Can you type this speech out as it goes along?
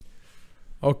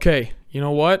Okay, you know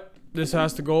what? This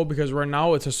has to go because right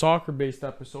now it's a soccer-based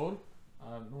episode.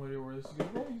 I have no idea where this is going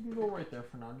to go. You can go right there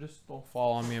for now. Just don't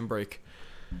fall on me and break.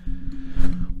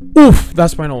 Oof,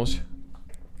 that's my nose.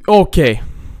 Okay,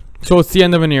 so it's the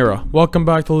end of an era. Welcome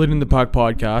back to Leading the Pack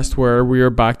podcast, where we are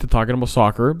back to talking about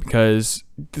soccer because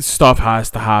this stuff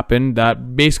has to happen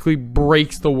that basically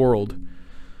breaks the world.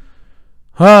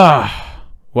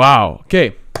 Wow.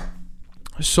 Okay,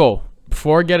 so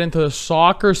before I get into the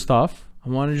soccer stuff, I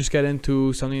want to just get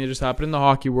into something that just happened in the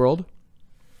hockey world.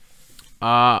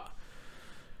 I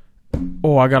got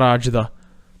Ajda.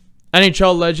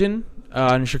 NHL legend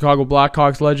and Chicago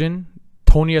Blackhawks legend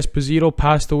Tony Esposito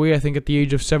passed away, I think, at the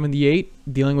age of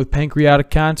 78, dealing with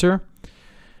pancreatic cancer.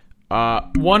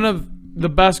 One of the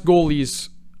best goalies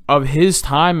of his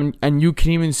time, and you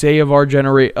can even say of our in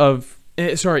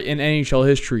NHL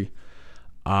history.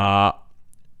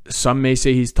 Some may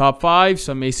say he's top 5.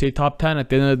 Some may say top 10. At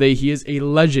the end of the day, he is a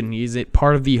legend. He is a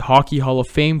part of the Hockey Hall of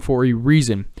Fame for a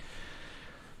reason.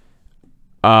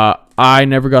 I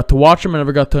never got to watch him. I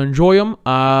never got to enjoy him.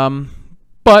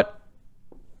 But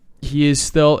he is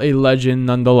still a legend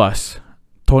nonetheless.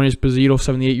 Tony Esposito,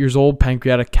 78 years old,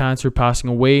 pancreatic cancer, passing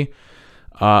away.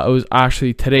 It was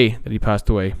actually today that he passed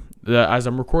away. As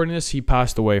I'm recording this, he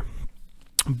passed away.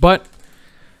 But,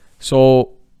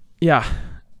 so, yeah.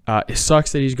 It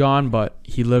sucks that he's gone, but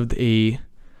he lived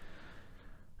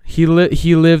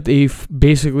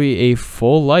basically a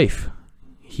full life.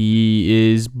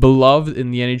 He is beloved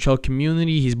in the NHL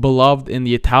community. He's beloved in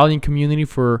the Italian community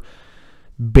for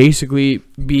basically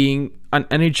being an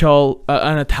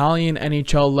Italian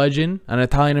NHL legend, an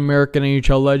Italian American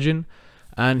NHL legend,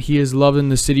 and he is loved in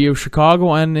the city of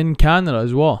Chicago and in Canada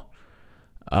as well.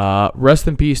 Rest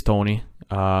in peace, Tony.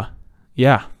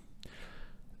 Yeah.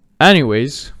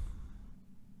 Anyways,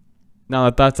 now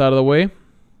that that's out of the way,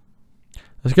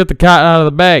 let's get the cat out of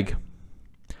the bag.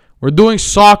 We're doing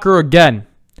soccer again.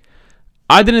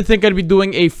 I didn't think I'd be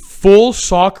doing a full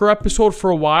soccer episode for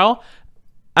a while,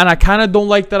 and I kind of don't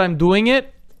like that I'm doing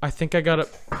it. I think I got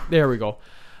it. There we go.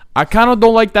 I kind of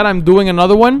don't like that I'm doing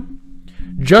another one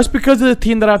just because of the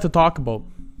team that I have to talk about.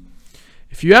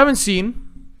 If you haven't seen,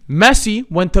 Messi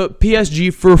went to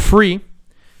PSG for free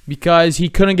because he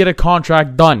couldn't get a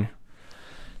contract done.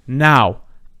 Now,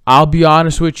 I'll be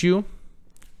honest with you.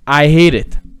 I hate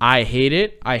it. I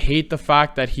hate the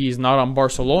fact that he's not on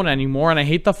Barcelona anymore, and I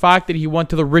hate the fact that he went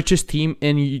to the richest team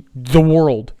in the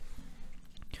world.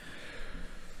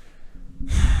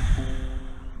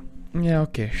 Yeah,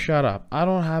 okay, shut up. I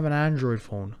don't have an Android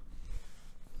phone.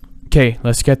 Okay,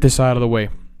 let's get this out of the way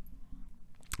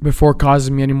before it causes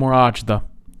me any more ajda.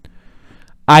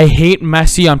 I hate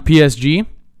Messi on PSG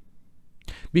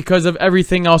because of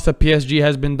everything else that PSG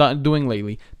has been doing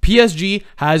lately. PSG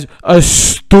has a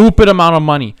stupid amount of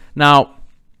money. Now,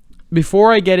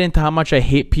 before I get into how much I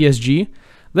hate PSG,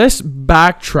 let's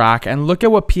backtrack and look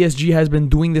at what PSG has been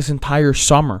doing this entire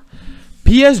summer.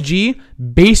 PSG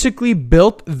basically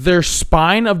built their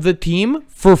spine of the team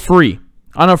for free,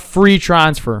 on a free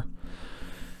transfer.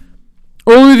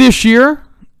 Earlier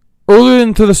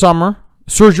into the summer,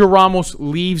 Sergio Ramos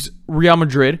leaves Real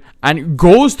Madrid and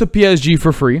goes to PSG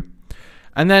for free.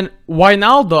 And then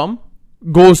Wijnaldum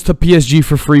goes to PSG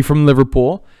for free from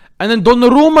Liverpool. And then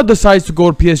Donnarumma decides to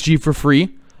go to PSG for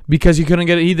free because he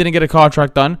didn't get a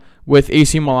contract done with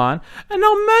AC Milan. And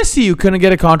now Messi, who couldn't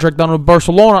get a contract done with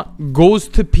Barcelona, goes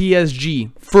to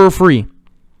PSG for free.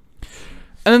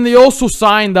 And then they also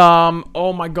signed,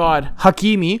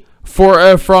 Hakimi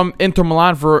from Inter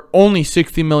Milan for only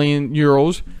 60 million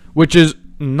euros, which is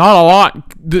not a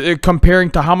lot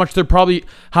comparing to how much they're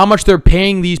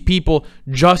paying these people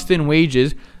just in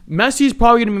wages. Messi is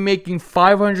probably going to be making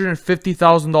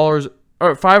 $550,000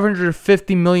 or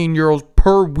 550 million euros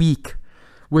per week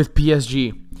with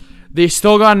PSG. They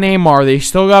still got Neymar. They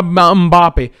still got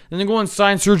Mbappe. Then they go and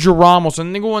sign Sergio Ramos.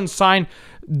 And they go and sign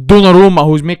Donnarumma,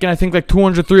 who's making, I think, like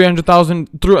 300,000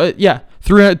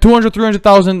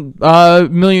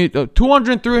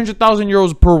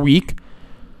 euros per week.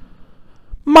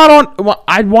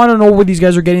 I'd want to know where these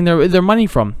guys are getting their money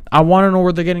from. I want to know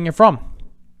where they're getting it from.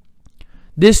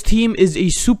 This team is a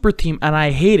super team, and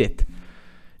I hate it.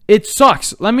 It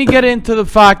sucks. Let me get into the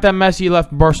fact that Messi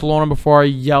left Barcelona before I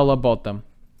yell about them.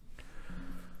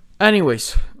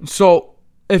 Anyways, so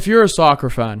if you're a soccer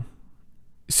fan,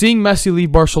 seeing Messi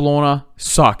leave Barcelona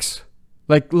sucks.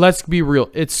 Like, let's be real.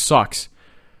 It sucks.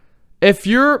 If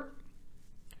you're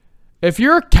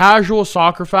a casual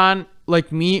soccer fan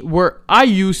like me, where I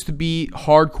used to be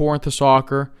hardcore into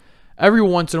soccer, every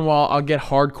once in a while I'll get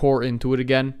hardcore into it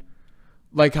again.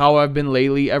 Like how I've been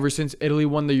lately, ever since Italy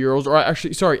won the Euros.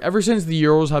 Ever since the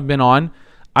Euros have been on,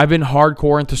 I've been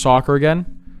hardcore into soccer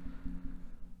again.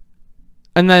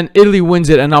 And then Italy wins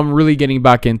it, and I'm really getting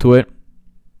back into it.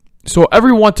 So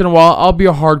every once in a while, I'll be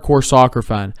a hardcore soccer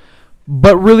fan.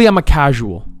 But really, I'm a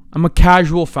casual. I'm a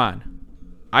casual fan.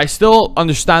 I still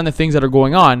understand the things that are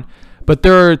going on, but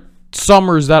there are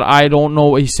summers that I don't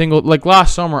know a single... Like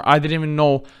last summer, I didn't even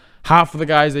know half of the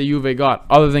guys that Juve got,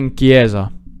 other than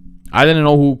Chiesa. I didn't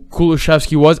know who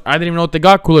Kulusevski was. I didn't even know if they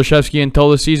got Kulusevski until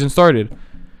the season started.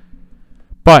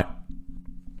 But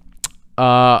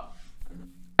like,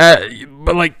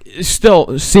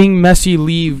 still, seeing Messi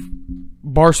leave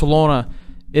Barcelona,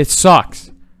 it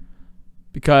sucks.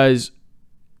 Because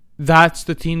that's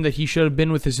the team that he should have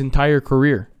been with his entire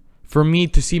career. For me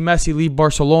to see Messi leave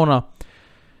Barcelona,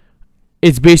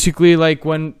 it's basically like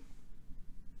when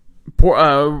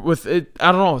with it,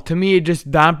 I don't know, to me it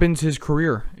just dampens his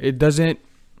career. It doesn't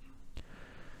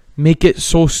make it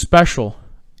so special.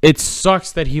 It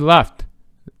sucks that he left.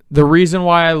 The reason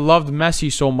why I loved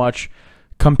Messi so much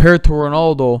compared to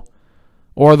Ronaldo,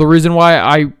 or the reason why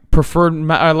I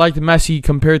liked Messi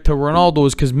compared to Ronaldo,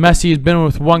 is because Messi has been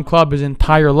with one club his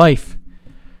entire life.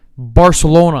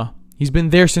 Barcelona. He's been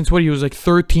there since he was like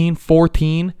 13,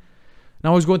 14.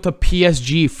 Now he's going to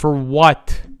PSG. For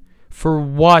what? For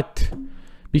what?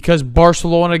 Because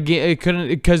Barcelona couldn't,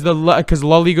 because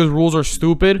La Liga's rules are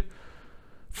stupid.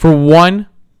 For one.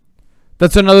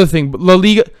 That's another thing. But La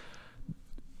Liga,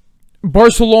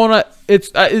 Barcelona,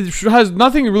 it has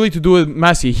nothing really to do with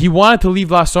Messi. He wanted to leave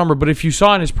last summer, but if you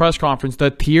saw in his press conference,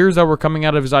 the tears that were coming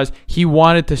out of his eyes, he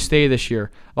wanted to stay this year.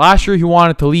 Last year he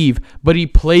wanted to leave, but he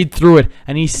played through it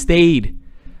and he stayed,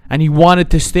 and he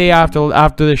wanted to stay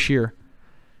after this year.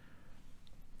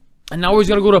 And now he's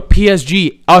gonna go to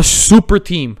PSG, a super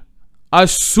team, a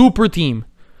super team.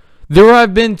 There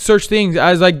have been such things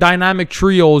as like dynamic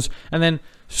trios and then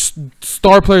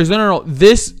star players. No.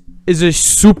 This is a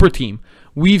super team.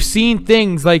 We've seen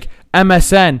things like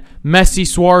MSN, Messi,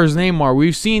 Suarez, Neymar.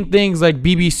 We've seen things like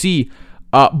BBC,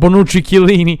 Bonucci,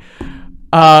 Chiellini,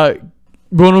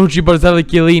 Bonucci, Balotelli,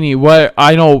 Chiellini. What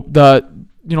I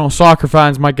know, soccer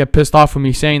fans might get pissed off with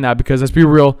me saying that, because let's be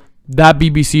real, that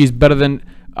BBC is better than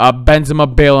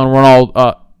Benzema, Bale, and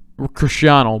Ronaldo,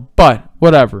 Cristiano. But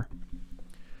whatever.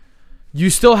 You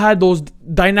still had those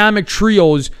dynamic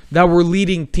trios that were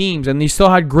leading teams, and they still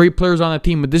had great players on the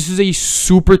team. But this is a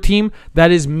super team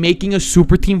that is making a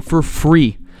super team for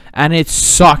free. And it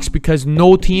sucks because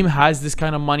no team has this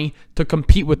kind of money to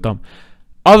compete with them.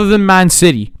 Other than Man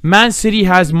City. Man City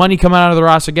has money coming out of their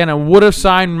ass again and would have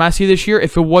signed Messi this year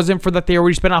if it wasn't for that they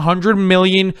already spent £100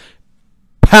 million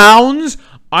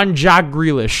on Jack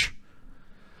Grealish.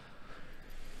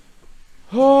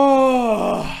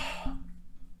 Oh...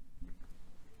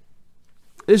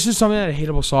 This is something that I hate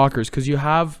about soccer, is because you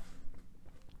have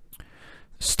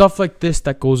stuff like this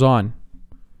that goes on.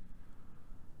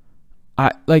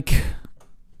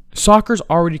 Soccer's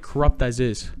already corrupt as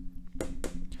is.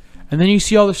 And then you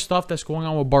see all the stuff that's going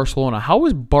on with Barcelona. How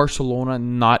is Barcelona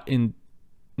not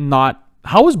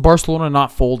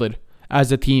folded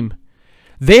as a team?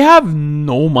 They have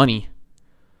no money.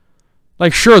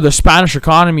 Like, sure, the Spanish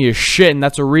economy is shit, and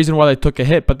that's a reason why they took a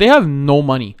hit, but they have no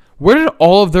money. Where did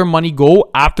all of their money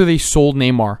go after they sold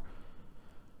Neymar?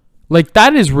 Like,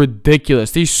 that is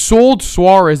ridiculous. They sold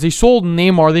Suarez. They sold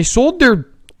Neymar. They sold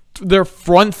their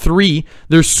front three,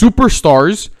 their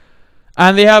superstars,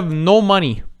 and they have no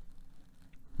money.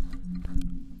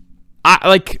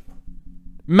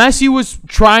 Messi was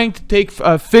trying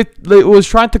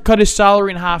to cut his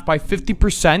salary in half by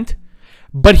 50%,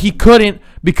 but he couldn't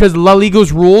because La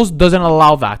Liga's rules doesn't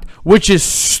allow that, which is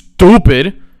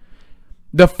stupid.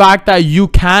 The fact that you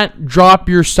can't drop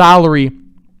your salary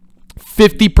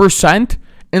 50%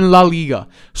 in La Liga.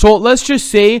 So let's just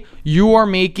say you are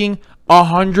making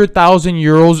 100,000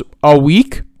 euros a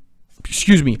week.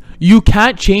 Excuse me. You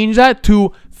can't change that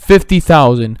to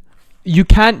 50,000. You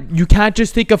can't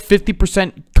just take a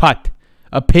 50% cut,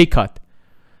 a pay cut.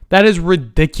 That is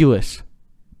ridiculous.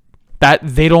 That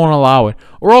they don't allow it.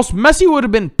 Or else Messi would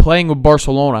have been playing with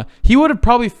Barcelona. He would have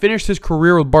probably finished his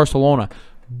career with Barcelona.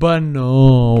 But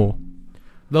no.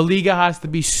 The Liga has to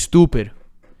be stupid.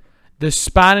 The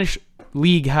Spanish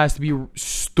league has to be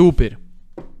stupid.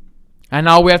 And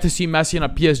now we have to see Messi in a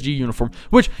PSG uniform,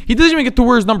 which he doesn't even get to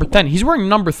wear his number 10. He's wearing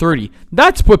number 30.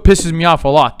 That's what pisses me off a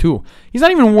lot, too. He's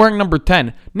not even wearing number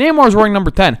 10. Neymar's wearing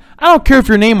number 10. I don't care if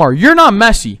you're Neymar. You're not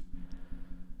Messi.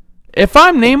 If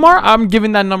I'm Neymar, I'm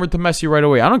giving that number to Messi right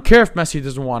away. I don't care if Messi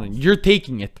doesn't want it. You're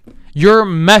taking it. You're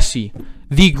Messi,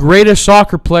 the greatest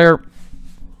soccer player.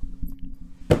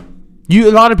 A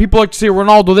lot of people like to say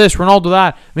Ronaldo this, Ronaldo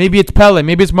that. Maybe it's Pele.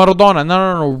 Maybe it's Maradona.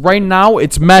 No. Right now,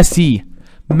 it's Messi.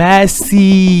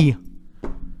 Messi.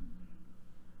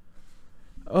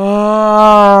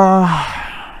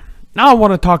 Now I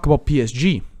want to talk about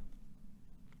PSG.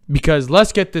 Because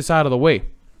let's get this out of the way.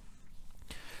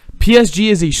 PSG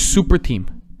is a super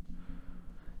team.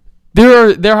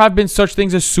 There have been such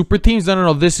things as super teams.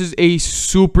 No. This is a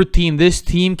super team. This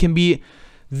team can be...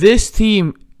 This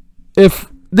team...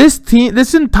 If this team...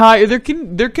 This entire... There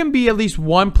can be at least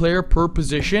one player per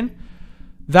position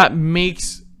that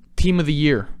makes team of the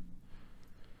year.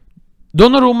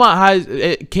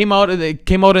 Donnarumma came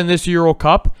out in this Euro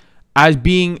Cup as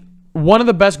being one of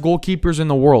the best goalkeepers in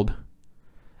the world.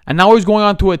 And now he's going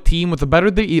on to a team with a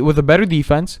better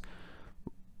defense,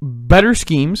 better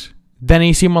schemes than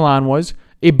AC Milan was,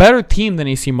 a better team than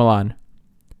AC Milan.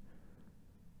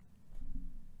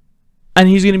 And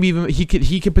he's going to be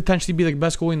he could potentially be the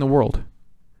best goalie in the world.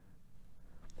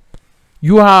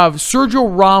 You have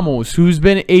Sergio Ramos, who's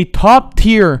been a top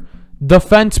tier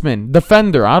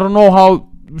defender. I don't know how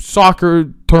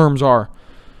soccer terms are.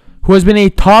 Who has been a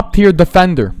top tier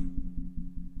defender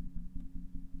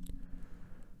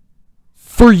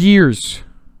for years.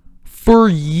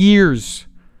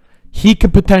 He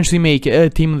could potentially make a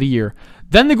team of the year.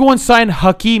 Then they go and sign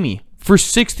Hakimi for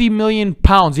 60 million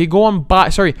pounds. They go and buy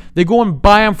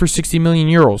him for 60 million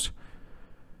euros.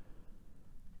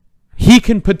 He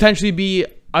can potentially be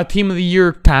a team of the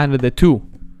year candidate too.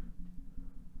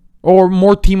 Or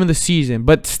more team of the season,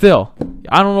 but still,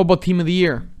 I don't know about team of the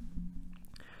year.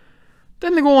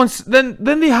 Then they go on. Then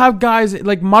they have guys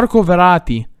like Marco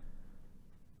Verratti,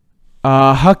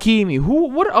 Hakimi.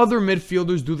 What other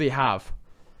midfielders do they have?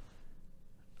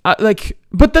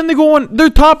 But then they go on.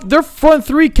 Their front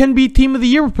three can be team of the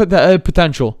year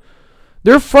potential.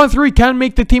 Their front three can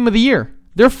make the team of the year.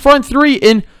 Their front three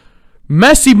in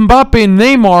Messi, Mbappe, and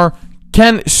Neymar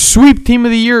can sweep team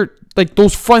of the year. Like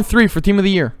those front three for team of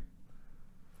the year.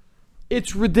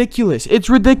 It's ridiculous.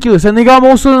 And they got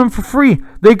most of them for free.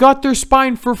 They got their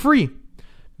spine for free.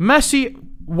 Messi,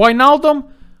 Wijnaldum,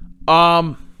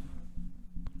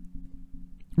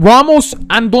 Ramos,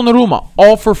 and Donnarumma.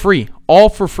 All for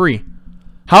free.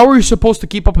 How are you supposed to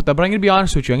keep up with that? But I'm going to be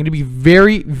honest with you. I'm going to be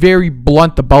very, very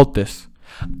blunt about this.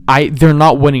 They're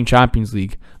not winning Champions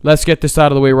League. Let's get this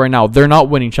out of the way right now. They're not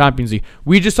winning Champions League.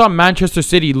 We just saw Manchester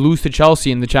City lose to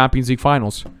Chelsea in the Champions League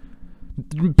finals.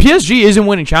 PSG isn't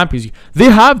winning Champions League. They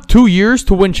have 2 years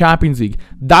to win Champions League.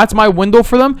 That's my window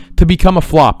for them to become a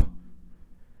flop.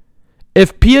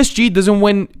 If PSG doesn't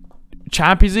win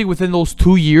Champions League within those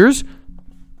 2 years,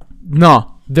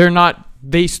 no, they're not.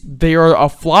 They are a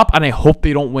flop, and I hope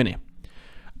they don't win it.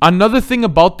 Another thing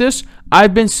about this,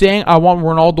 I've been saying I want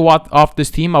Ronaldo off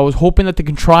this team. I was hoping that they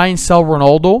can try and sell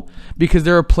Ronaldo because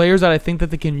there are players that I think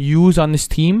that they can use on this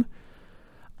team.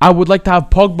 I would like to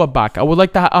have Pogba back. I would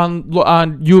like to have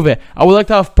on Juve. I would like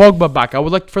to have Pogba back. I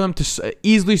would like for them to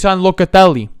easily sign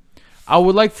Locatelli. I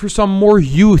would like for some more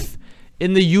youth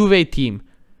in the Juve team.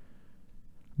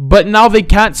 But now they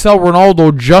can't sell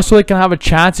Ronaldo just so they can have a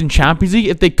chance in Champions League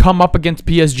if they come up against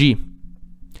PSG.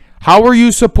 How are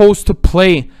you supposed to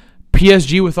play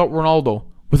PSG without Ronaldo?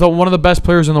 Without one of the best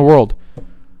players in the world?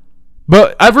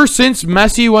 But ever since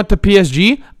Messi went to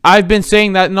PSG, I've been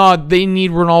saying that, no, they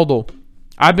need Ronaldo.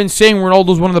 I've been saying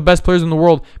Ronaldo's one of the best players in the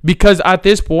world because at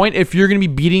this point, if you're going to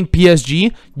be beating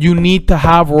PSG, you need to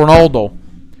have Ronaldo.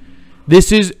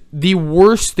 This is the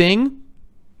worst thing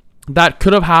that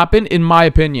could have happened, in my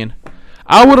opinion.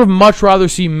 I would have much rather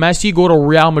seen Messi go to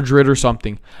Real Madrid or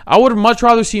something. I would have much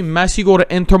rather seen Messi go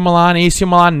to Inter Milan, AC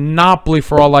Milan, Napoli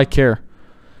for all I care.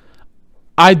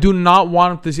 I do not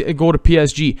want him to go to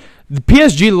PSG. The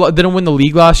PSG didn't win the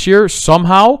league last year.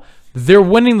 Somehow, they're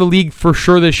winning the league for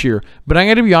sure this year. But I'm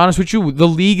going to be honest with you, the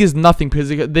league is nothing because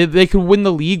they could win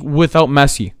the league without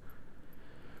Messi.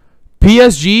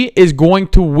 PSG is going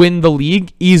to win the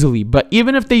league easily. But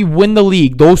even if they win the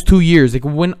league those 2 years, they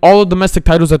can win all the domestic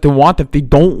titles that they want. If they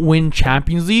don't win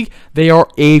Champions League, they are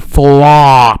a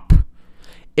flop.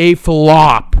 A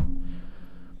flop.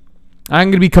 I'm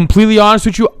going to be completely honest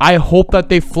with you. I hope that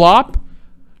they flop.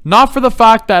 Not for the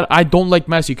fact that I don't like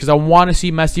Messi, because I want to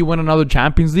see Messi win another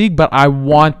Champions League, but I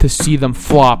want to see them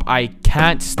flop. I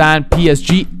can't stand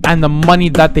PSG and the money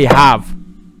that they have.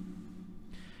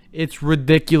 It's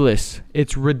ridiculous.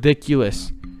 It's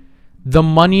ridiculous. The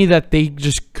money that they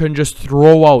can just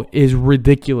throw out is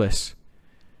ridiculous.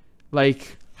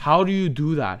 Like, how do you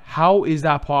do that? How is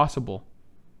that possible?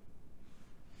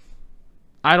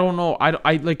 I don't know.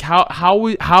 I like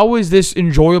how is this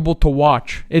enjoyable to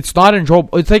watch? It's not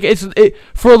enjoyable. It's like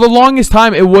for the longest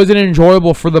time it wasn't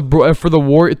enjoyable for the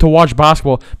Warriors to watch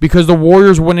basketball because the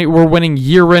Warriors were winning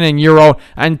year in and year out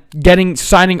and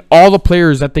signing all the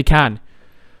players that they can.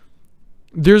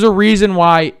 There's a reason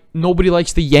why nobody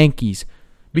likes the Yankees.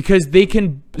 Because they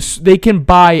can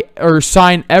buy or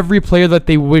sign every player that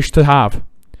they wish to have.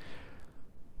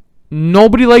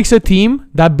 Nobody likes a team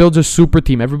that builds a super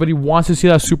team. Everybody wants to see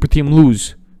that super team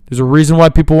lose. There's a reason why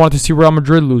people want to see Real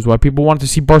Madrid lose. Why people want to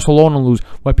see Barcelona lose.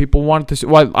 Why people want to see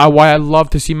why I love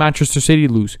to see Manchester City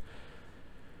lose.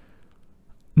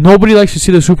 Nobody likes to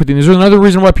see the super team. There's another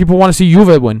reason why people want to see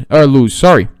Juve win or lose.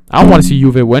 Sorry, I want to see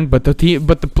Juve win, but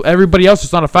everybody else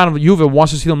that's not a fan of Juve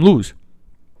wants to see them lose.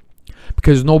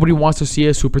 Because nobody wants to see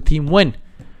a super team win.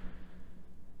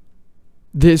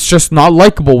 It's just not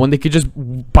likable when they could just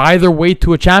buy their way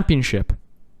to a championship.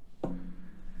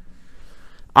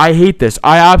 I hate this.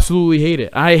 I absolutely hate it.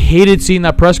 I hated seeing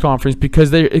that press conference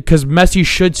because Messi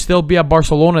should still be at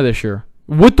Barcelona this year.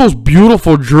 With those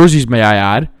beautiful jerseys, may I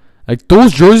add. Like,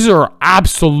 those jerseys are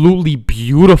absolutely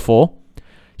beautiful.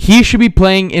 He should be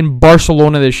playing in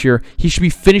Barcelona this year. He should be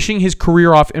finishing his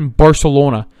career off in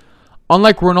Barcelona.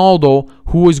 Unlike Ronaldo,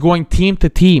 who is going team to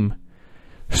team.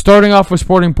 Starting off with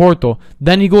Sporting Porto.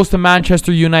 Then he goes to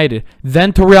Manchester United.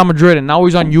 Then to Real Madrid. And now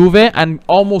he's on Juve and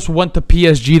almost went to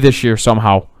PSG this year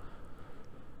somehow.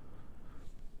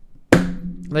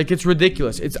 Like, it's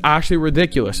ridiculous. It's actually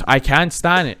ridiculous. I can't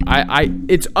stand it.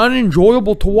 It's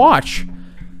unenjoyable to watch.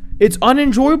 It's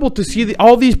unenjoyable to see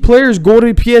all these players go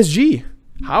to PSG.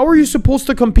 How are you supposed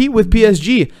to compete with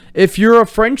PSG if you're a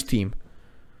French team?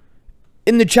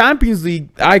 In the Champions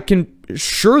League, they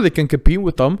can compete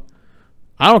with them.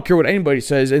 I don't care what anybody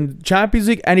says. In Champions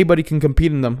League, anybody can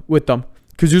compete with them.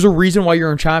 Because there's a reason why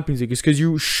you're in Champions League. It's because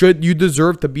you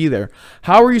deserve to be there.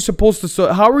 How are you supposed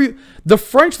to? The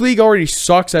French league already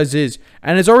sucks as is,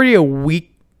 and it's already a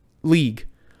weak league.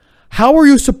 How are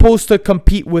you supposed to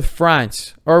compete with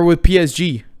France or with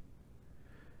PSG?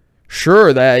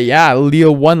 Sure,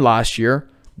 Lille won last year.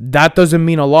 That doesn't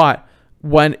mean a lot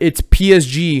when it's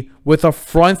PSG with a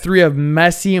front three of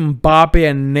Messi, Mbappe,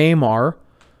 and Neymar,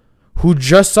 who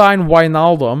just signed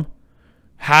Wijnaldum,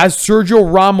 has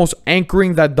Sergio Ramos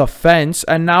anchoring that defense,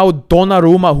 and now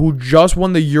Donnarumma, who just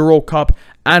won the Euro Cup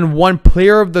and won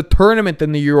player of the tournament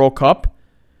in the Euro Cup,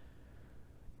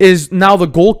 is now the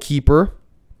goalkeeper.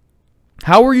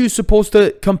 How are you supposed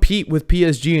to compete with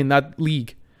PSG in that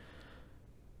league?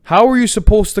 How are you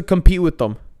supposed to compete with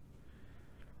them?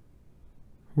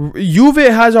 Juve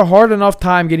has a hard enough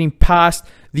time getting past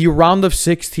the round of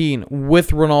 16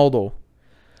 with Ronaldo.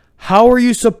 How are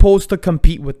you supposed to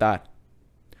compete with that?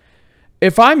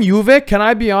 If I'm Juve, can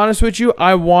I be honest with you?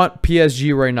 I want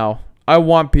PSG right now. I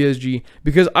want PSG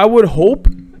because I would hope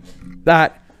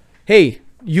that, hey,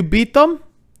 you beat them.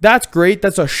 That's great.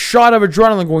 That's a shot of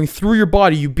adrenaline going through your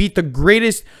body. You beat the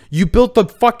greatest. You built the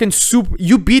fucking super.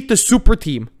 You beat the super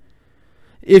team.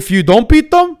 If you don't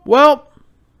beat them, well,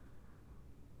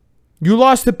 you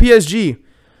lost to PSG,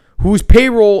 whose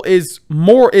payroll is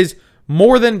more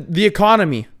than the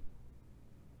economy.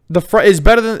 Is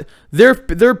better than their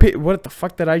what the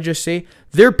fuck did I just say?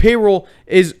 Their payroll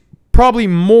is probably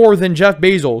more than Jeff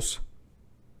Bezos.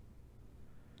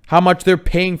 How much they're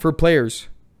paying for players.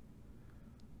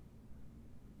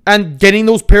 And getting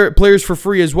those players for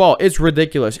free as well. It's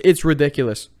ridiculous. It's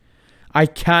ridiculous. I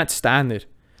can't stand it.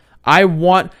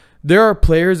 There are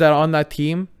players that are on that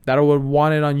team that I would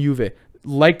want it on Juve.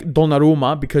 Like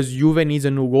Donnarumma, because Juve needs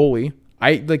a new goalie.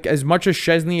 As much as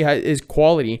Szczesny is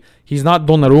quality, he's not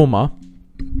Donnarumma.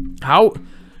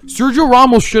 Sergio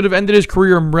Ramos should have ended his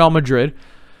career in Real Madrid.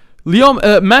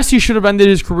 Messi should have ended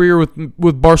his career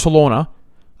with Barcelona.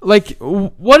 Like,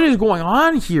 what is going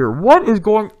on here? What is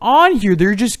going on here?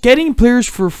 They're just getting players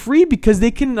for free because they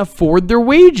can afford their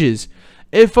wages.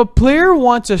 If a player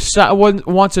wants a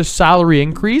salary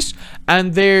increase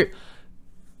and they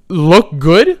look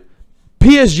good,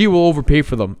 PSG will overpay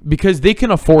for them because they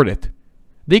can afford it.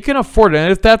 They can afford it.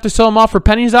 And if they have to sell them off for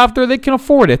pennies after, they can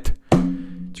afford it.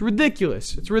 It's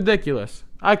ridiculous. It's ridiculous.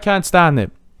 I can't stand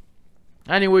it.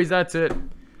 Anyways, that's it.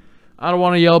 I don't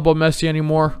want to yell about Messi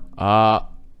anymore.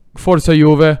 Forza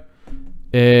Juve.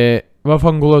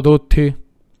 Vaffanculo tutti.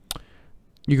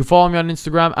 You can follow me on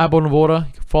Instagram at Bonavora.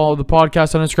 You can follow the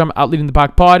podcast on Instagram at Leading the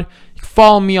Pack Pod. You can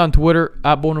follow me on Twitter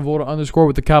at Bonavora _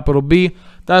 with the capital B.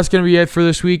 That's going to be it for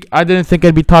this week. I didn't think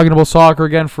I'd be talking about soccer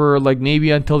again for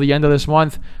maybe until the end of this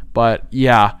month. But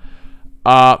yeah.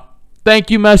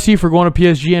 Thank you, Messi, for going to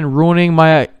PSG and ruining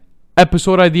my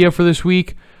episode idea for this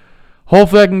week.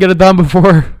 Hopefully I can get it done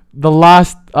before the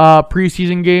last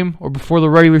preseason game or before the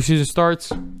regular season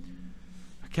starts.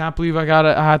 I can't believe I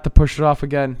had to push it off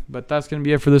again. But that's going to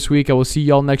be it for this week. I will see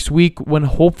y'all next week when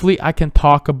hopefully I can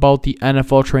talk about the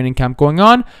NFL training camp going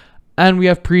on. And we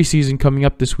have preseason coming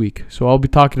up this week. So I'll be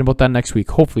talking about that next week.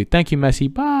 Hopefully. Thank you,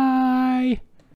 Messi. Bye.